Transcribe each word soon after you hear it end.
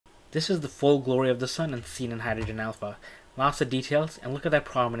This is the full glory of the sun and seen in hydrogen alpha. Lots of details, and look at that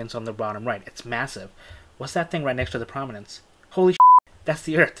prominence on the bottom right. It's massive. What's that thing right next to the prominence? Holy shit, that's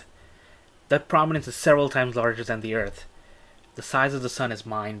the Earth. That prominence is several times larger than the Earth. The size of the sun is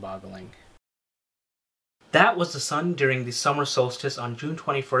mind-boggling. That was the sun during the summer solstice on June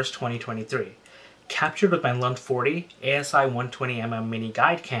 21st, 2023. Captured with my Lunt 40 ASI 120mm mini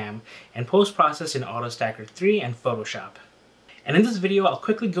guide cam and post-processed in AutoStakkert 3 and Photoshop. And in this video, I'll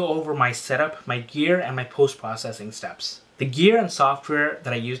quickly go over my setup, my gear, and my post-processing steps. The gear and software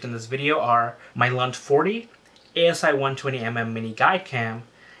that I used in this video are my Lunt 40 ASI 120mm mini guide cam,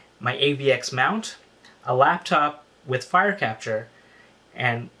 my AVX mount, a laptop with FireCapture,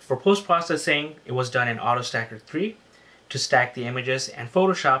 and for post-processing, it was done in AutoStakkert 3 to stack the images and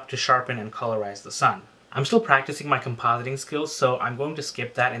Photoshop to sharpen and colorize the sun. I'm still practicing my compositing skills, so I'm going to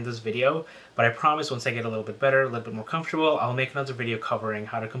skip that in this video, but I promise once I get a little bit better, a little bit more comfortable, I'll make another video covering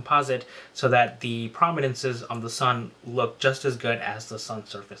how to composite so that the prominences on the sun look just as good as the sun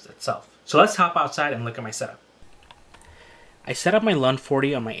surface itself. So let's hop outside and look at my setup. I set up my Lunt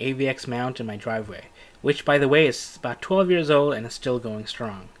 40 on my AVX mount in my driveway, which by the way is about 12 years old and is still going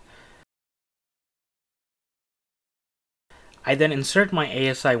strong. I then insert my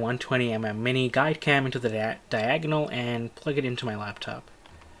ASI 120mm mini guide cam into the diagonal and plug it into my laptop.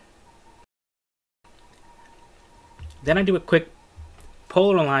 Then I do a quick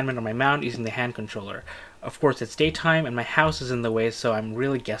polar alignment on my mount using the hand controller. Of course it's daytime and my house is in the way, so I'm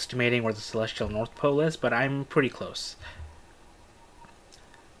really guesstimating where the celestial North Pole is, but I'm pretty close.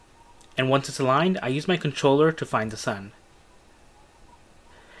 And once it's aligned, I use my controller to find the sun.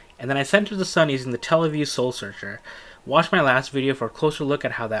 And then I center the sun using the TeleView Soul Searcher. Watch my last video for a closer look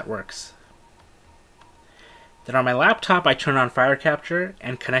at how that works. Then on my laptop, I turn on FireCapture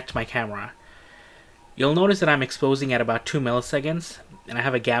and connect my camera. You'll notice that I'm exposing at about 2 milliseconds, and I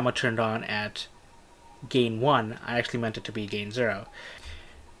have a gamma turned on at gain 1. I actually meant it to be gain 0.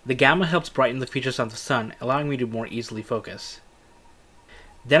 The gamma helps brighten the features on the sun, allowing me to more easily focus.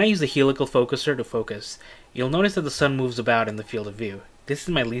 Then I use the helical focuser to focus. You'll notice that the sun moves about in the field of view. This is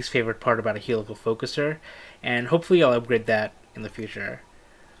my least favorite part about a helical focuser, and hopefully I'll upgrade that in the future.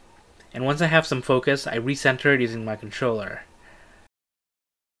 And once I have some focus, I recenter it using my controller.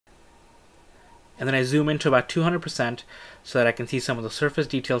 And then I zoom in to about 200% so that I can see some of the surface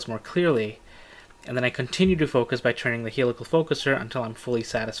details more clearly, and then I continue to focus by turning the helical focuser until I'm fully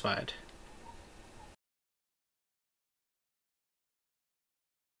satisfied.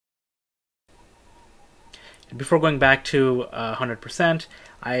 Before going back to 100%,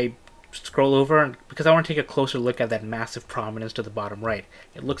 I scroll over because I want to take a closer look at that massive prominence to the bottom right.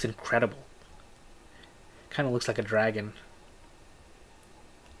 It looks incredible. Kind of looks like a dragon.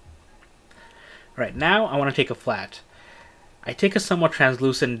 Alright, now I want to take a flat. I take a somewhat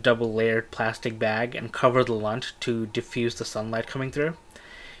translucent double-layered plastic bag and cover the lunt to diffuse the sunlight coming through.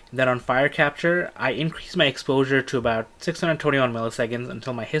 Then on FireCapture, I increase my exposure to about 621 milliseconds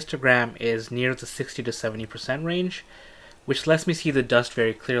until my histogram is near the 60 to 70% range, which lets me see the dust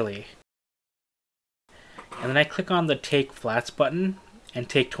very clearly. And then I click on the Take Flats button and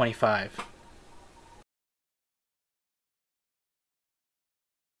take 25.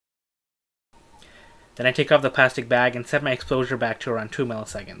 Then I take off the plastic bag and set my exposure back to around 2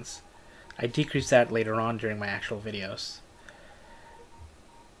 milliseconds. I decrease that later on during my actual videos.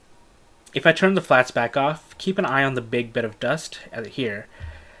 If I turn the flats back off, keep an eye on the big bit of dust here.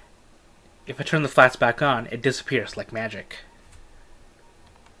 If I turn the flats back on, it disappears like magic.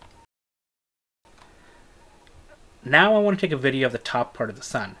 Now I want to take a video of the top part of the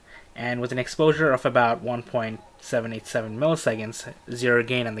sun, and with an exposure of about 1.787 milliseconds, zero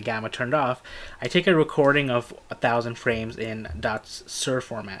gain and the gamma turned off, I take a recording of 1000 frames in .ser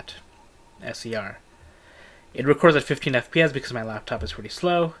format, SER. It records at 15 FPS because my laptop is pretty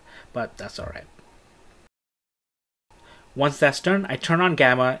slow, but that's alright. Once that's done, I turn on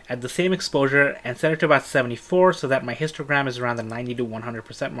gamma at the same exposure and set it to about 74 so that my histogram is around the 90 to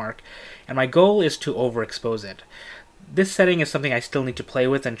 100% mark, and my goal is to overexpose it. This setting is something I still need to play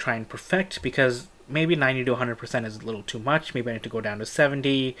with and try and perfect because maybe 90 to 100% is a little too much. Maybe I need to go down to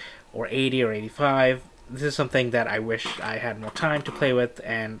 70 or 80 or 85. This is something that I wish I had more time to play with,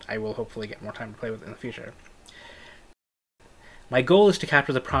 and I will hopefully get more time to play with in the future. My goal is to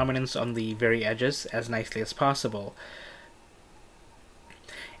capture the prominence on the very edges as nicely as possible.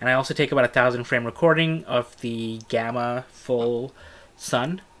 And I also take about 1000 frame recording of the gamma full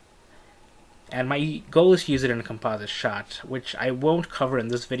sun. And my goal is to use it in a composite shot, which I won't cover in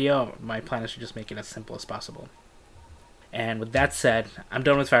this video. My plan is to just make it as simple as possible. And with that said, I'm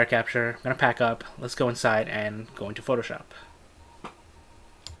done with FireCapture. I'm going to pack up, let's go inside and go into Photoshop.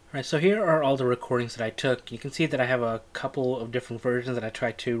 Alright, so here are all the recordings that I took. You can see that I have a couple of different versions that I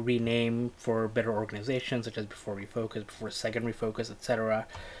tried to rename for better organization, such as before refocus, before second refocus, etc.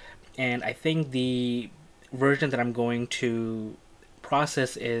 And I think the version that I'm going to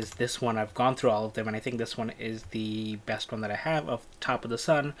process is this one. I've gone through all of them, and I think this one is the best one that I have of top of the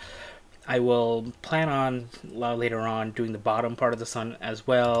sun. I will plan on later on doing the bottom part of the sun as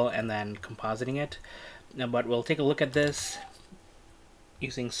well, and then compositing it. But we'll take a look at this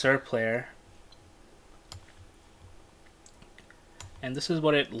using SurPlayer, and this is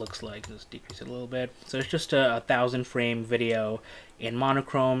what it looks like. Let's decrease it a little bit. So it's just a 1000 frame video in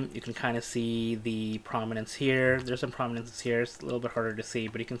monochrome. You can kind of see the prominence here. There's some prominences here. It's a little bit harder to see,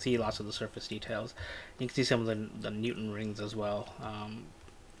 but you can see lots of the surface details. You can see some of the Newton rings as well,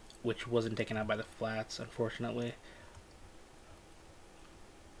 which wasn't taken out by the flats, unfortunately.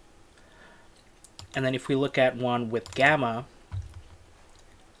 And then if we look at one with gamma,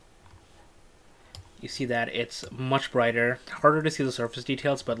 you see that it's much brighter, harder to see the surface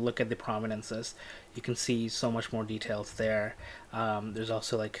details, but look at the prominences. You can see so much more details there. There's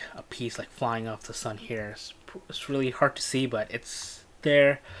also like a piece like flying off the sun here. It's really hard to see, but it's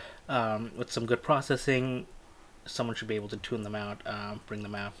there. With some good processing, someone should be able to tune them out, bring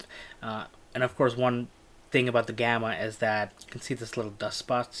them out. And of course, one thing about the gamma is that you can see this little dust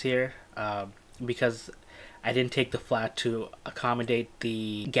spots here, because I didn't take the flat to accommodate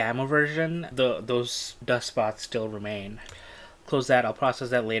the gamma version. Those dust spots still remain. Close that, I'll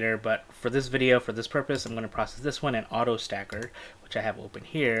process that later, but for this video, for this purpose, I'm going to process this one in AutoStakkert, which I have open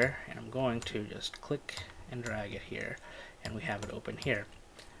here, and I'm going to just click and drag it here, and we have it open here.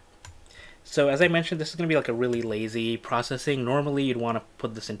 So as I mentioned, this is going to be like a really lazy processing. Normally you'd want to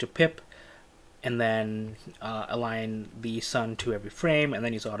put this into pip, and then align the sun to every frame, and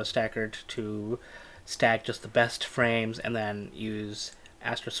then use AutoStakkert to stack just the best frames, and then use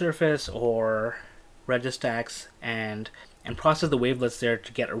Astro Surface or Registacks and process the wavelets there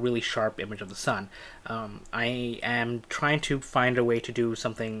to get a really sharp image of the sun. I am trying to find a way to do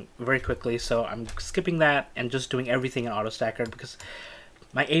something very quickly, so I'm skipping that and just doing everything in AutoStakkert, because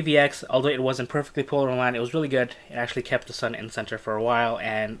my AVX, although it wasn't perfectly polar aligned, it was really good. It actually kept the sun in center for a while,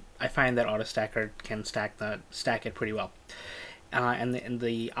 and I find that AutoStakkert can stack it pretty well. And in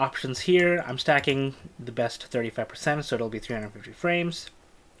the options here, I'm stacking the best 35%, so it'll be 350 frames.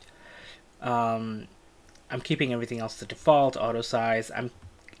 I'm keeping everything else to default, auto size. I'm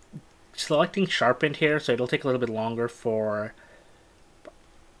selecting sharpened here, so it'll take a little bit longer for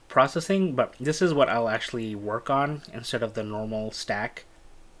processing, but this is what I'll actually work on instead of the normal stack.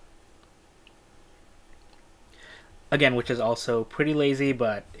 Again, which is also pretty lazy,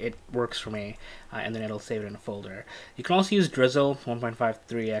 but it works for me, and then it'll save it in a folder. You can also use drizzle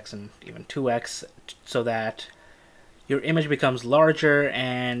 1.53x and even 2x so that your image becomes larger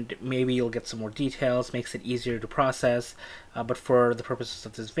and maybe you'll get some more details, makes it easier to process, but for the purposes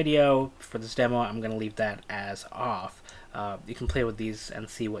of this video, for this demo, I'm going to leave that as off. You can play with these and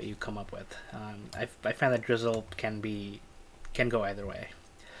see what you come up with. I find that drizzle can go either way.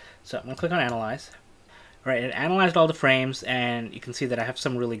 So I'm going to click on Analyze. Right, it analyzed all the frames, and you can see that I have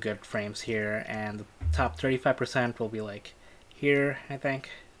some really good frames here, and the top 35% will be like here, I think.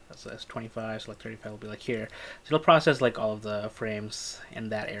 That's 25, so like 35 will be like here. So it'll process like all of the frames in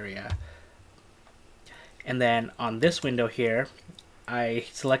that area. And then on this window here, I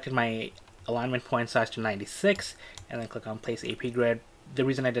selected my alignment point size to 96, and then click on Place AP Grid. The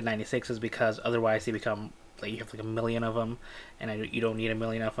reason I did 96 is because otherwise they become, like, you have like a million of them, and you don't need a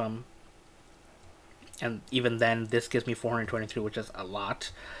million of them. And even then, this gives me 423, which is a lot,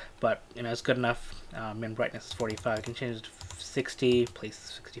 but you know, it's good enough. Min brightness is 45. I can change it to 60, place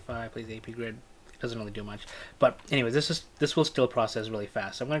 65, place AP grid. It doesn't really do much, but anyway, this will still process really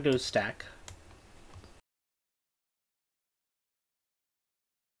fast. So I'm going to do stack.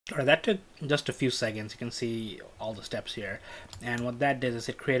 Alright, that took just a few seconds. You can see all the steps here, and what that did is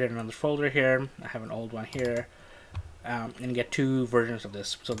it created another folder here. I have an old one here, and you get two versions of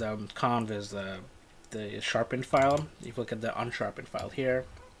this. So the conv is the sharpened file. If you look at the unsharpened file here,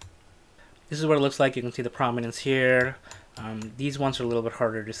 this is what it looks like. You can see the prominence here. These ones are a little bit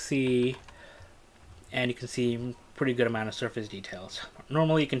harder to see, and you can see pretty good amount of surface details.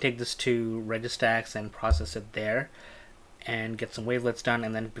 Normally you can take this to Registacks and process it there and get some wavelets done,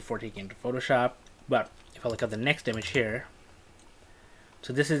 and then before taking it into Photoshop. But if I look at the next image here,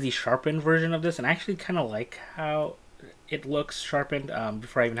 so this is the sharpened version of this, and I actually kind of like how it looks sharpened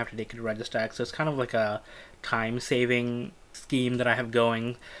before I even have to take it to Registack. So it's kind of like a time-saving scheme that I have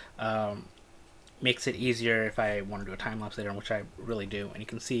going, makes it easier if I want to do a time lapse later, which I really do. And you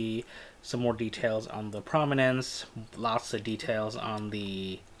can see some more details on the prominence, lots of details on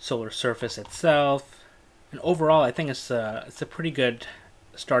the solar surface itself. And overall, I think it's a pretty good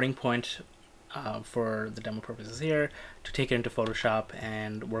starting point for the demo purposes here to take it into Photoshop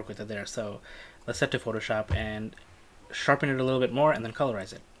and work with it there. So let's set to Photoshop and sharpen it a little bit more and then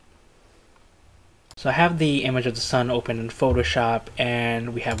colorize it. So I have the image of the sun open in Photoshop,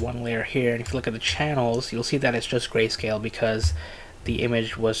 and we have one layer here, and if you look at the channels, you'll see that it's just grayscale because the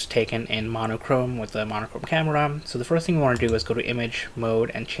image was taken in monochrome with a monochrome camera. So the first thing we want to do is go to image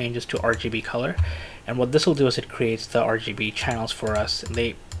mode and change this to RGB color, and what this will do is it creates the RGB channels for us, and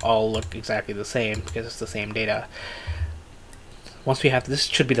they all look exactly the same because it's the same data. Once we have this,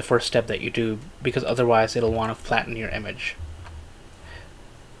 should be the first step that you do, because otherwise it'll want to flatten your image.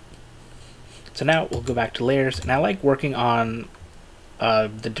 So now we'll go back to layers, and I like working on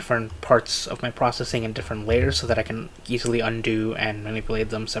the different parts of my processing in different layers so that I can easily undo and manipulate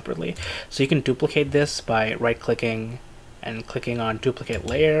them separately. So you can duplicate this by right-clicking and clicking on duplicate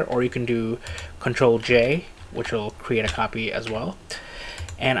layer, or you can do Control J, which will create a copy as well.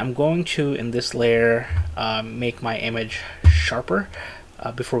 And I'm going to, in this layer, make my image sharper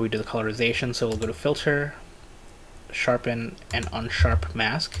before we do the colorization. So we'll go to Filter, Sharpen, and Unsharp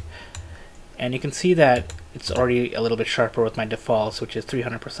Mask. And you can see that it's already a little bit sharper with my defaults, which is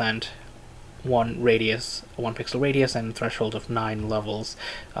 300%, 1 pixel radius, and threshold of 9 levels.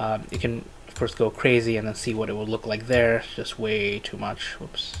 You can, of course, go crazy and then see what it would look like there. It's just way too much.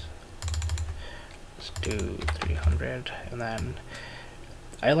 Whoops. Let's do 300, and then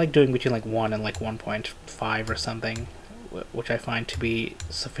I like doing between like 1 and like 1.5 or something, which I find to be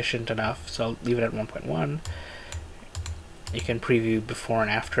sufficient enough. So I'll leave it at 1.1. You can preview before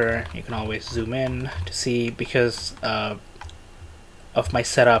and after. You can always zoom in to see, because of my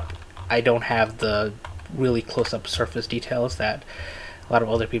setup, I don't have the really close-up surface details that a lot of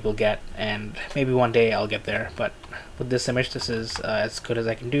other people get, and maybe one day I'll get there. But with this image, this is as good as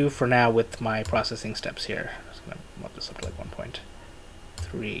I can do for now with my processing steps here. I'm just going to bump this up to like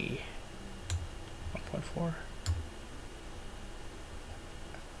 1.3, 1.4,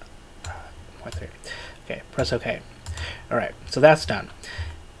 1.3. Okay, press OK. Alright, so that's done.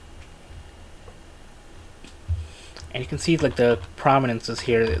 And you can see like the prominences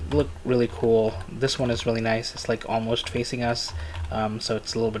here, they look really cool. This one is really nice. It's like almost facing us, so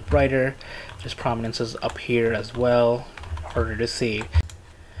it's a little bit brighter. There's prominences up here as well, harder to see.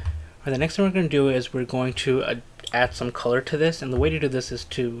 The next thing we're going to do is we're going to add some color to this, and the way to do this is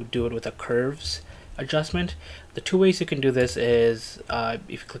to do it with a curves adjustment. The two ways you can do this is if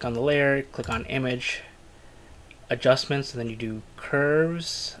you click on the layer, click on image, adjustments, and then you do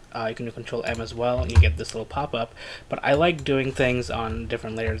curves. You can do Control M as well, and you get this little pop-up. But I like doing things on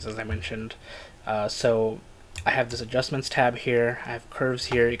different layers, as I mentioned. So I have this adjustments tab here. I have curves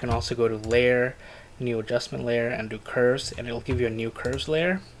here. You can also go to layer, new adjustment layer, and do curves, and it'll give you a new curves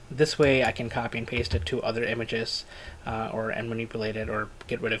layer. This way I can copy and paste it to other images and manipulate it or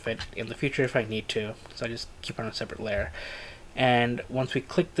get rid of it in the future if I need to. So I just keep it on a separate layer. And once we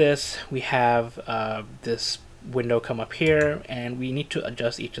click this, we have this window come up here, and we need to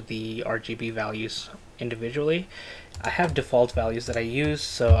adjust each of the RGB values individually. I have default values that I use,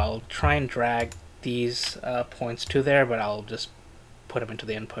 so I'll try and drag these points to there, but I'll just put them into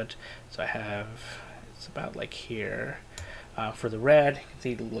the input. So I have, it's about like here. For the red, you can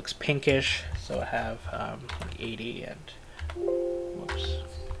see it looks pinkish, so I have like 80 and whoops,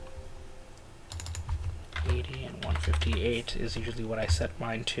 80 and 158 is usually what I set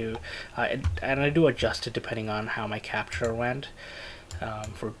mine to, and I do adjust it depending on how my capture went.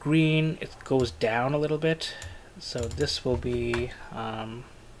 For green, it goes down a little bit, so this will be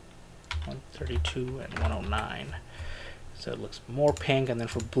 132 and 109. So it looks more pink, and then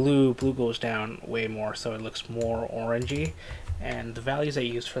for blue, blue goes down way more, so it looks more orangey. And the values I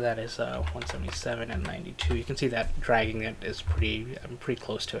use for that is 177 and 92. You can see that dragging it is I'm pretty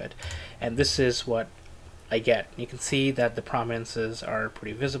close to it. And this is what I get. You can see that the prominences are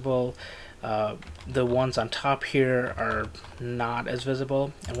pretty visible. The ones on top here are not as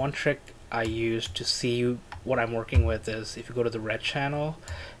visible. And one trick I use to see what I'm working with is if you go to the red channel,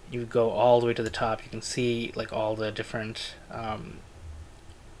 you go all the way to the top, you can see like all the different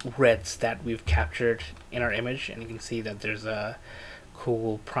reds that we've captured in our image, and you can see that there's a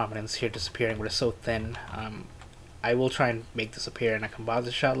cool prominence here disappearing, but it's so thin. I will try and make this appear in a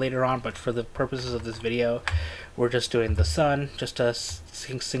composite shot later on, but for the purposes of this video, we're just doing the sun, just a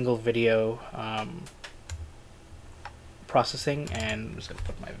single video processing, and I'm just going to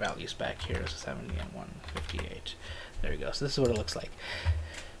put my values back here, so 70 and 158. There we go. So this is what it looks like.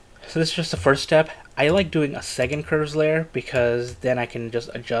 So this is just the first step. I like doing a second curves layer because then I can just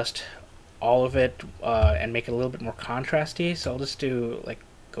adjust all of it and make it a little bit more contrasty. So I'll just do like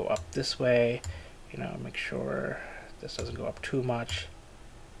go up this way, you know, make sure this doesn't go up too much.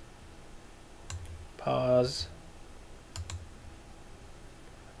 Pause.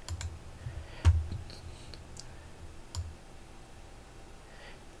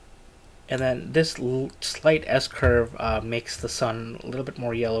 And then this slight S-curve makes the sun a little bit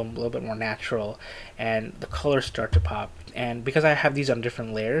more yellow, a little bit more natural, and the colors start to pop. And because I have these on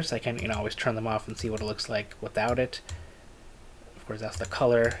different layers, I can, you know, always turn them off and see what it looks like without it. Of course, that's the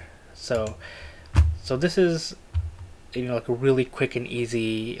color. So this is, you know, like a really quick and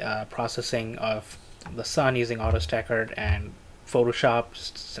easy processing of the sun using AutoStakkert and Photoshop,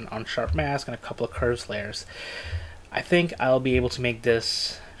 just an unsharp mask and a couple of curves layers. I think I'll be able to make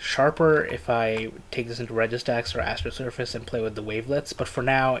this sharper if I take this into Registax or Astro Surface and play with the wavelets, but for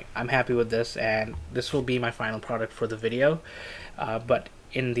now I'm happy with this, and this will be my final product for the video. But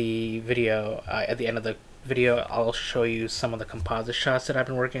in the video, at the end of the video, I'll show you some of the composite shots that I've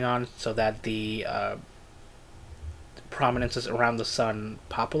been working on so that the prominences around the sun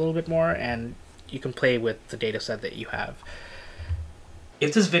pop a little bit more and you can play with the data set that you have.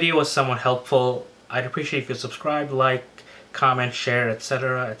 If this video was somewhat helpful, I'd appreciate if you subscribe, like, comment, share,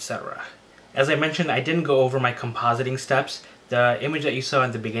 etc., etc. As I mentioned, I didn't go over my compositing steps. The image that you saw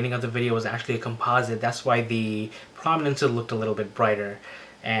in the beginning of the video was actually a composite. That's why the prominences looked a little bit brighter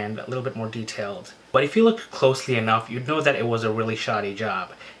and a little bit more detailed. But if you look closely enough, you'd know that it was a really shoddy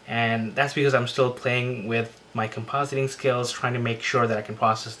job. And that's because I'm still playing with my compositing skills, trying to make sure that I can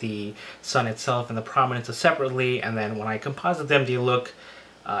process the sun itself and the prominences separately, and then when I composite them, they look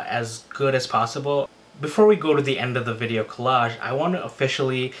as good as possible. Before we go to the end of the video collage, I want to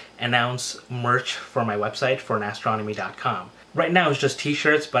officially announce merch for my website for Naztronomy.com. Right now it's just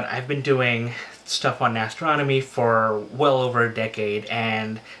t-shirts, but I've been doing stuff on Astronomy for well over a decade,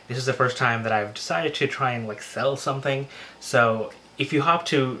 and this is the first time that I've decided to try and like sell something. So if you hop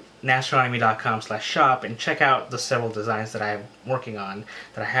to Naztronomy.com/shop and check out the several designs that I'm working on,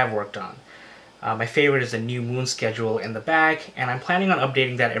 that I have worked on. My favorite is the new moon schedule in the back, and I'm planning on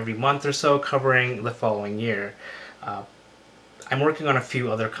updating that every month or so, covering the following year. I'm working on a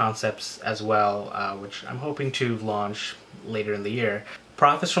few other concepts as well, which I'm hoping to launch later in the year.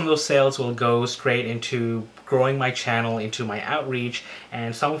 Profits from those sales will go straight into growing my channel, into my outreach,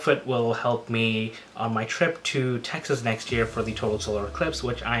 and some of it will help me on my trip to Texas next year for the total solar eclipse,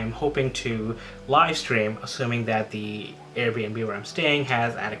 which I am hoping to live stream, assuming that the Airbnb where I'm staying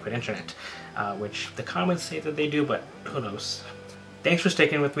has adequate internet. Which the comments say that they do, but who knows. Thanks for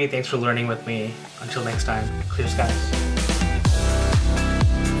sticking with me, thanks for learning with me. Until next time, clear skies.